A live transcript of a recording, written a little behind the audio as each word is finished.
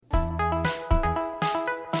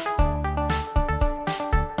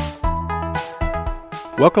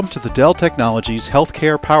Welcome to the Dell Technologies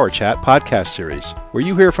Healthcare Power Chat podcast series, where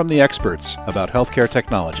you hear from the experts about healthcare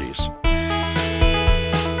technologies.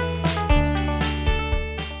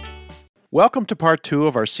 Welcome to part 2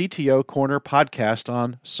 of our CTO Corner podcast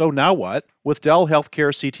on So Now What? With Dell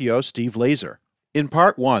Healthcare CTO Steve Laser. In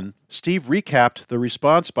part 1, Steve recapped the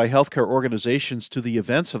response by healthcare organizations to the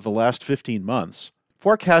events of the last 15 months,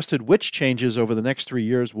 forecasted which changes over the next 3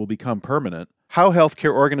 years will become permanent, how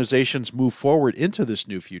healthcare organizations move forward into this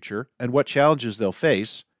new future and what challenges they'll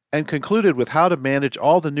face, and concluded with how to manage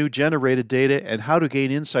all the new generated data and how to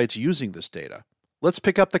gain insights using this data. Let's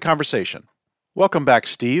pick up the conversation. Welcome back,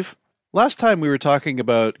 Steve. Last time we were talking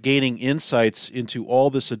about gaining insights into all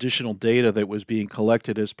this additional data that was being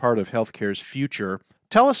collected as part of healthcare's future.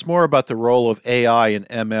 Tell us more about the role of AI and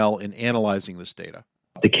ML in analyzing this data.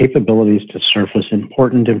 The capabilities to surface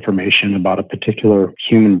important information about a particular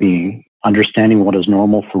human being, understanding what is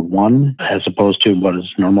normal for one as opposed to what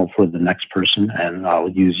is normal for the next person. And I'll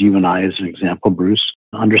use you and I as an example, Bruce.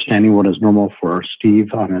 Understanding what is normal for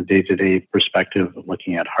Steve on a day-to-day perspective,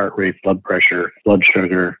 looking at heart rate, blood pressure, blood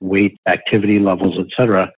sugar, weight, activity levels,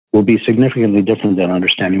 etc., will be significantly different than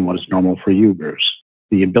understanding what is normal for you, Bruce.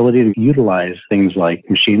 The ability to utilize things like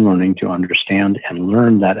machine learning to understand and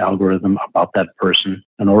learn that algorithm about that person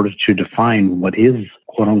in order to define what is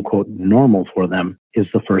quote-unquote normal for them is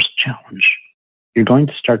the first challenge. You're going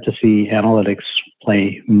to start to see analytics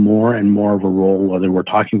play more and more of a role, whether we're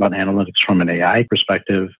talking about analytics from an AI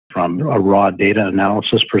perspective, from a raw data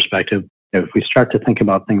analysis perspective. If we start to think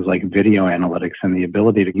about things like video analytics and the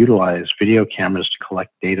ability to utilize video cameras to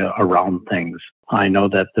collect data around things, I know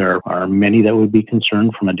that there are many that would be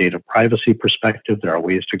concerned from a data privacy perspective. There are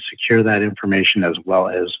ways to secure that information as well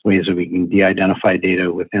as ways that we can de-identify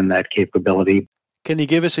data within that capability. Can you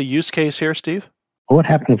give us a use case here, Steve? What would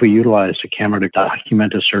happen if we utilized a camera to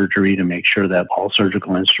document a surgery to make sure that all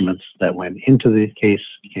surgical instruments that went into the case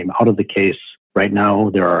came out of the case? Right now,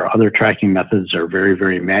 there are other tracking methods that are very,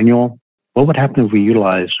 very manual. What would happen if we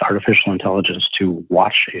utilized artificial intelligence to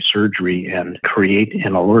watch a surgery and create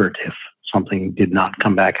an alert if something did not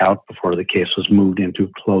come back out before the case was moved into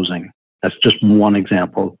closing? That's just one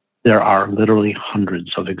example. There are literally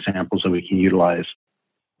hundreds of examples that we can utilize.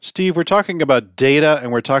 Steve, we're talking about data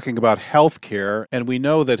and we're talking about healthcare, and we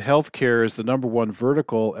know that healthcare is the number one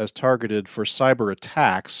vertical as targeted for cyber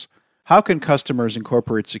attacks. How can customers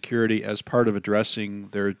incorporate security as part of addressing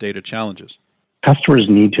their data challenges? Customers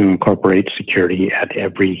need to incorporate security at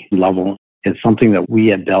every level. It's something that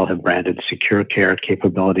we at Dell have branded Secure Care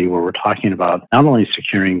capability, where we're talking about not only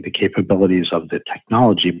securing the capabilities of the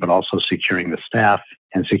technology, but also securing the staff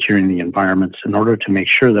and securing the environments in order to make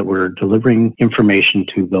sure that we're delivering information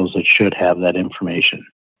to those that should have that information.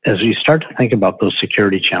 As you start to think about those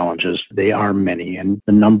security challenges, they are many and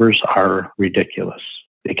the numbers are ridiculous.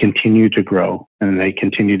 They continue to grow and they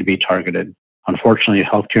continue to be targeted. Unfortunately,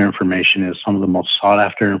 healthcare information is some of the most sought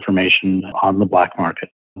after information on the black market.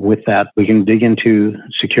 With that, we can dig into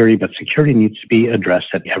security, but security needs to be addressed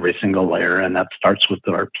at every single layer, and that starts with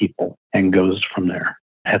our people and goes from there.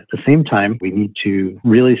 At the same time, we need to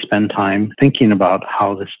really spend time thinking about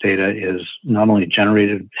how this data is not only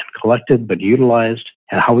generated and collected, but utilized,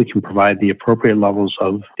 and how we can provide the appropriate levels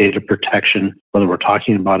of data protection, whether we're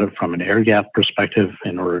talking about it from an air gap perspective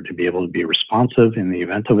in order to be able to be responsive in the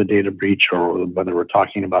event of a data breach, or whether we're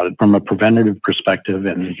talking about it from a preventative perspective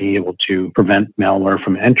and being able to prevent malware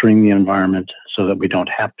from entering the environment so that we don't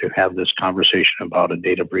have to have this conversation about a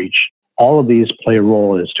data breach. All of these play a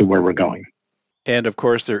role as to where we're going. And of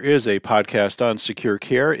course, there is a podcast on Secure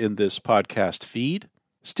Care in this podcast feed.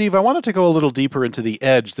 Steve, I wanted to go a little deeper into the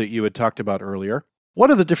edge that you had talked about earlier. What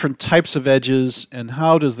are the different types of edges, and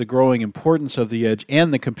how does the growing importance of the edge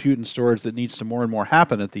and the compute and storage that needs to more and more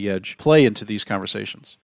happen at the edge play into these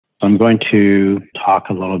conversations? I'm going to talk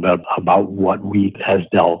a little bit about what we as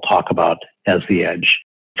Dell talk about as the edge.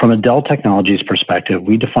 From a Dell Technologies perspective,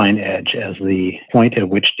 we define edge as the point at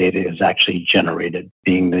which data is actually generated,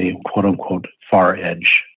 being the quote-unquote far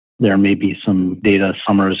edge. There may be some data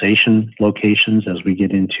summarization locations as we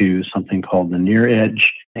get into something called the near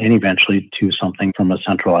edge, and eventually to something from a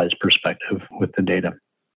centralized perspective with the data.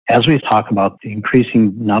 As we talk about the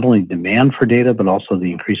increasing not only demand for data, but also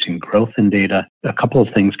the increasing growth in data, a couple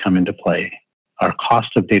of things come into play. Our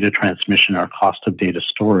cost of data transmission, our cost of data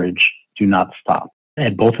storage do not stop.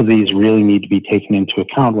 And both of these really need to be taken into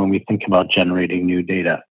account when we think about generating new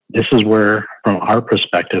data. This is where, from our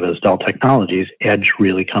perspective as Dell Technologies, edge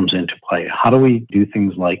really comes into play. How do we do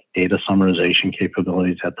things like data summarization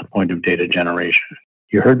capabilities at the point of data generation?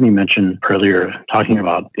 You heard me mention earlier, talking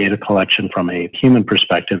about data collection from a human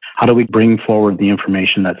perspective. How do we bring forward the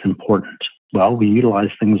information that's important? Well, we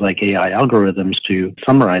utilize things like AI algorithms to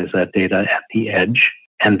summarize that data at the edge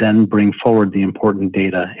and then bring forward the important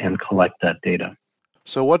data and collect that data.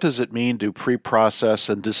 So what does it mean to pre-process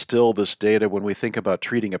and distill this data when we think about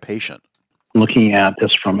treating a patient? Looking at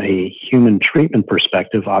this from a human treatment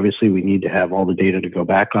perspective, obviously we need to have all the data to go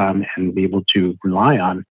back on and be able to rely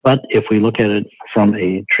on. But if we look at it from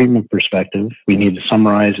a treatment perspective, we need to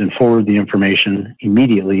summarize and forward the information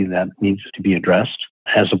immediately that needs to be addressed,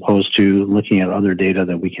 as opposed to looking at other data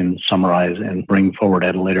that we can summarize and bring forward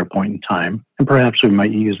at a later point in time. And perhaps we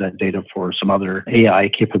might use that data for some other AI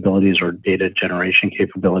capabilities or data generation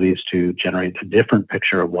capabilities to generate a different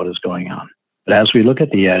picture of what is going on. But as we look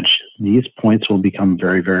at the edge, these points will become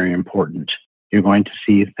very, very important. You're going to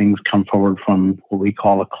see things come forward from what we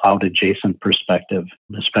call a cloud-adjacent perspective,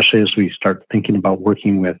 especially as we start thinking about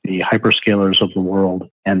working with the hyperscalers of the world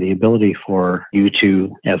and the ability for you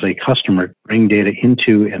to, as a customer, bring data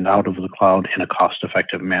into and out of the cloud in a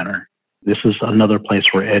cost-effective manner. This is another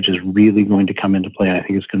place where edge is really going to come into play, and I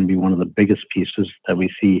think it's going to be one of the biggest pieces that we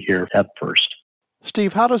see here at first.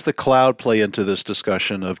 Steve, how does the cloud play into this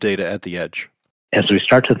discussion of data at the edge? As we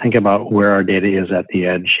start to think about where our data is at the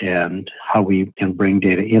edge and how we can bring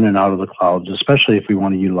data in and out of the clouds, especially if we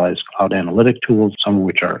want to utilize cloud analytic tools, some of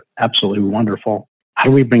which are absolutely wonderful, how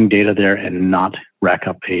do we bring data there and not rack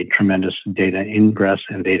up a tremendous data ingress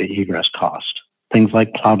and data egress cost? Things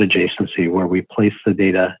like cloud adjacency, where we place the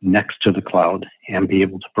data next to the cloud and be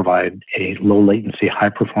able to provide a low latency, high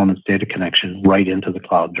performance data connection right into the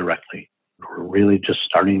cloud directly. We're really just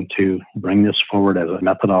starting to bring this forward as a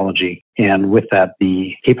methodology. And with that,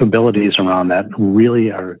 the capabilities around that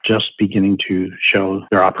really are just beginning to show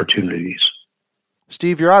their opportunities.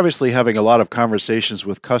 Steve, you're obviously having a lot of conversations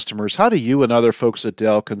with customers. How do you and other folks at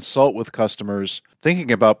Dell consult with customers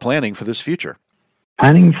thinking about planning for this future?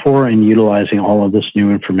 Planning for and utilizing all of this new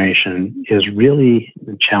information is really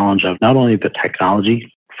the challenge of not only the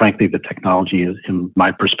technology. Frankly, the technology is, in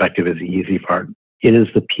my perspective, is the easy part. It is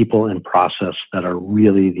the people and process that are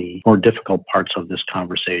really the more difficult parts of this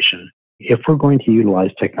conversation. If we're going to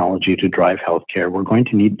utilize technology to drive healthcare, we're going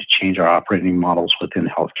to need to change our operating models within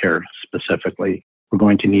healthcare specifically. We're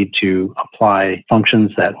going to need to apply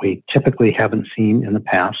functions that we typically haven't seen in the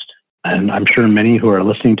past. And I'm sure many who are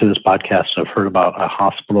listening to this podcast have heard about a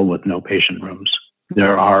hospital with no patient rooms.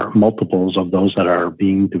 There are multiples of those that are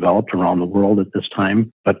being developed around the world at this time,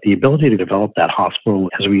 but the ability to develop that hospital,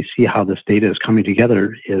 as we see how this data is coming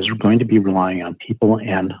together, is going to be relying on people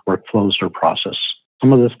and workflows or process.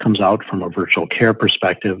 Some of this comes out from a virtual care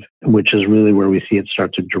perspective, which is really where we see it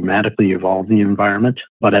start to dramatically evolve the environment.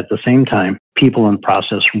 But at the same time, people and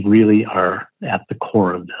process really are at the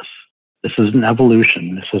core of this. This is an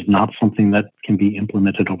evolution. This is not something that can be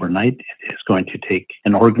implemented overnight. It is going to take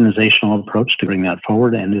an organizational approach to bring that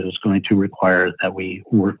forward, and it is going to require that we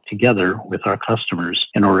work together with our customers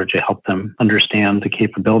in order to help them understand the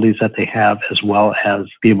capabilities that they have, as well as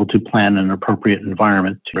be able to plan an appropriate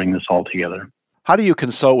environment to bring this all together. How do you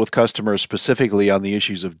consult with customers specifically on the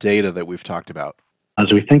issues of data that we've talked about?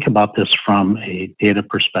 As we think about this from a data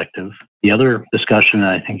perspective, the other discussion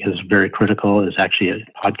that I think is very critical is actually a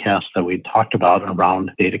podcast that we talked about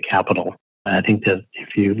around data capital. And I think that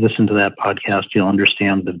if you listen to that podcast, you'll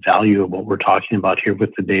understand the value of what we're talking about here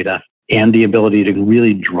with the data and the ability to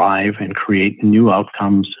really drive and create new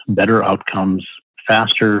outcomes, better outcomes,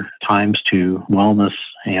 faster times to wellness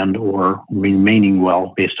and or remaining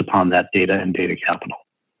well based upon that data and data capital.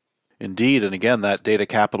 Indeed, and again, that Data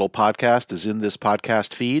Capital podcast is in this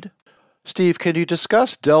podcast feed. Steve, can you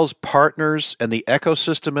discuss Dell's partners and the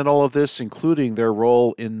ecosystem in all of this, including their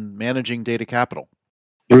role in managing data capital?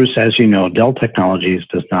 Bruce, as you know, Dell Technologies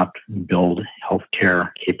does not build healthcare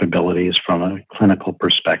capabilities from a clinical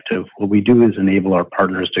perspective. What we do is enable our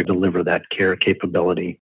partners to deliver that care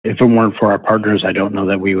capability. If it weren't for our partners, I don't know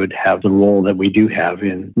that we would have the role that we do have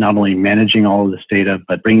in not only managing all of this data,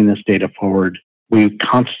 but bringing this data forward. We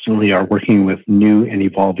constantly are working with new and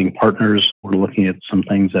evolving partners. We're looking at some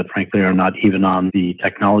things that frankly are not even on the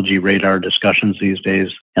technology radar discussions these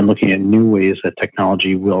days, and looking at new ways that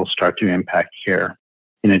technology will start to impact care.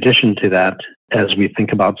 In addition to that, as we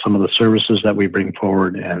think about some of the services that we bring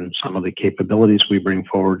forward and some of the capabilities we bring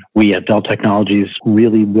forward, we at Dell Technologies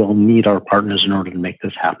really will need our partners in order to make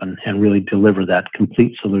this happen and really deliver that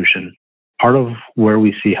complete solution. Part of where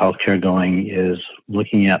we see healthcare going is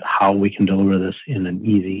looking at how we can deliver this in an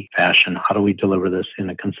easy fashion. How do we deliver this in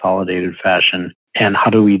a consolidated fashion? And how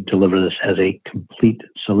do we deliver this as a complete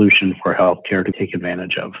solution for healthcare to take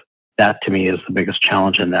advantage of? That, to me, is the biggest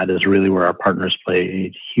challenge, and that is really where our partners play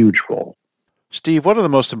a huge role. Steve, what are the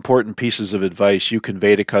most important pieces of advice you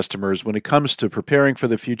convey to customers when it comes to preparing for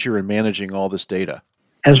the future and managing all this data?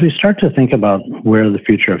 As we start to think about where the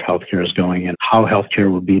future of healthcare is going and how healthcare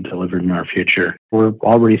will be delivered in our future, we're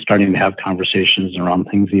already starting to have conversations around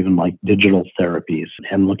things even like digital therapies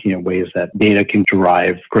and looking at ways that data can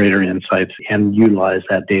derive greater insights and utilize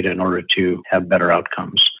that data in order to have better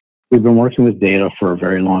outcomes. We've been working with data for a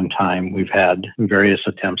very long time. We've had various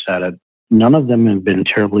attempts at it. None of them have been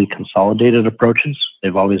terribly consolidated approaches.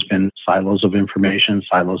 They've always been silos of information,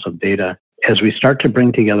 silos of data. As we start to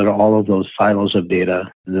bring together all of those silos of data,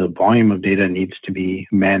 the volume of data needs to be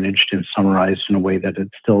managed and summarized in a way that it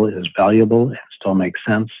still is valuable and still makes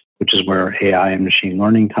sense, which is where AI and machine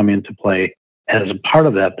learning come into play. As a part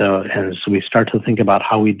of that, though, as we start to think about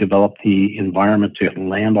how we develop the environment to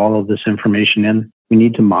land all of this information in, we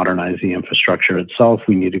need to modernize the infrastructure itself.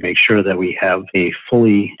 We need to make sure that we have a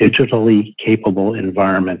fully digitally capable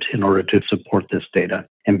environment in order to support this data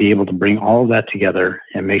and be able to bring all of that together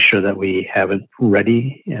and make sure that we have it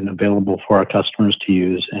ready and available for our customers to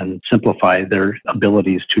use and simplify their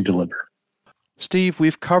abilities to deliver. Steve,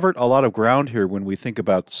 we've covered a lot of ground here when we think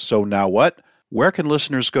about So Now What? Where can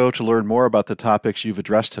listeners go to learn more about the topics you've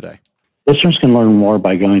addressed today? Listeners can learn more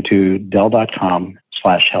by going to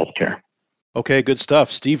Dell.com/healthcare. Okay, good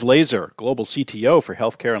stuff. Steve Laser, Global CTO for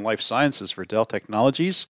Healthcare and Life Sciences for Dell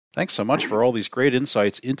Technologies. Thanks so much for all these great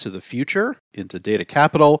insights into the future, into data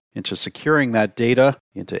capital, into securing that data,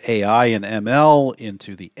 into AI and ML,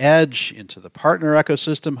 into the edge, into the partner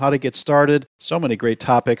ecosystem, how to get started. So many great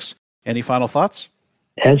topics. Any final thoughts?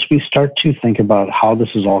 As we start to think about how this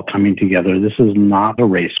is all coming together, this is not a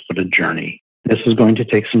race, but a journey. This is going to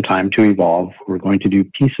take some time to evolve. We're going to do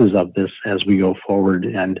pieces of this as we go forward.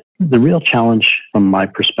 And the real challenge from my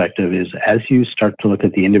perspective is as you start to look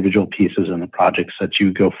at the individual pieces and the projects that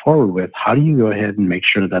you go forward with, how do you go ahead and make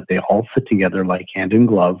sure that they all fit together like hand in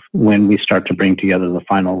glove when we start to bring together the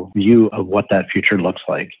final view of what that future looks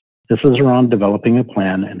like? This is around developing a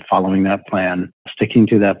plan and following that plan, sticking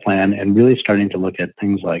to that plan, and really starting to look at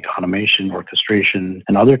things like automation, orchestration,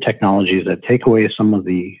 and other technologies that take away some of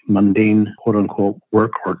the mundane, quote-unquote,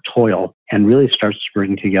 work or toil and really starts to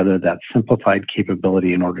bring together that simplified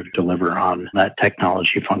capability in order to deliver on that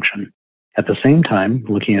technology function. At the same time,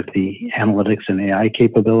 looking at the analytics and AI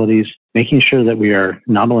capabilities, making sure that we are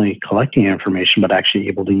not only collecting information, but actually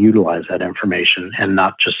able to utilize that information and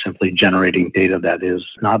not just simply generating data that is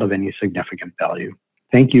not of any significant value.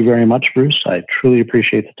 Thank you very much, Bruce. I truly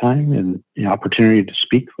appreciate the time and the opportunity to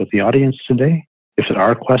speak with the audience today. If there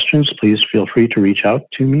are questions, please feel free to reach out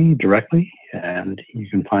to me directly. And you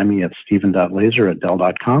can find me at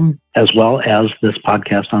steven.laser@dell.com, as well as this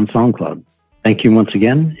podcast on SoundCloud. Thank you once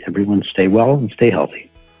again. Everyone stay well and stay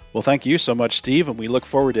healthy. Well, thank you so much, Steve, and we look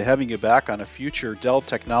forward to having you back on a future Dell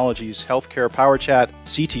Technologies Healthcare Power Chat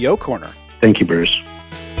CTO Corner. Thank you, Bruce.